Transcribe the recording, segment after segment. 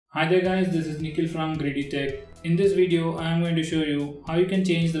Hi there guys, this is Nikhil from GreedyTech. In this video, I am going to show you how you can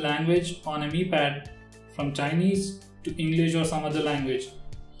change the language on a MIPAD from Chinese to English or some other language.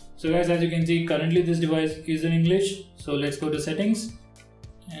 So guys, as you can see, currently this device is in English. So let's go to settings.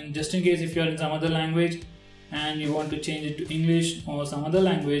 And just in case if you are in some other language and you want to change it to English or some other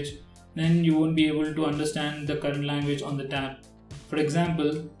language, then you won't be able to understand the current language on the tab. For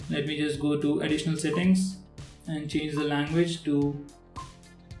example, let me just go to additional settings and change the language to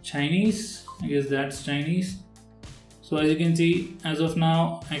Chinese. I guess that's Chinese. So as you can see, as of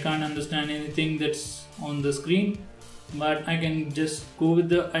now I can't understand anything that's on the screen, but I can just go with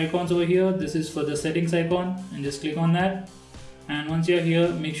the icons over here. This is for the settings icon, and just click on that. And once you're here,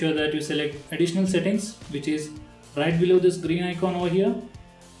 make sure that you select additional settings, which is right below this green icon over here.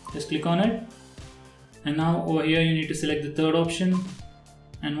 Just click on it, and now over here you need to select the third option,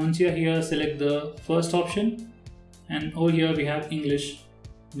 and once you're here, select the first option, and over here we have English.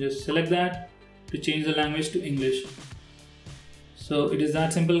 Just select that to change the language to English. So it is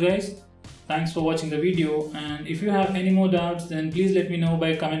that simple guys. Thanks for watching the video, and if you have any more doubts, then please let me know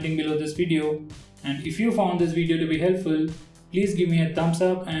by commenting below this video. And if you found this video to be helpful, please give me a thumbs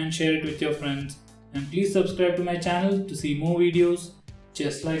up and share it with your friends. And please subscribe to my channel to see more videos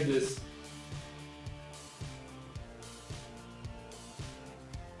just like this.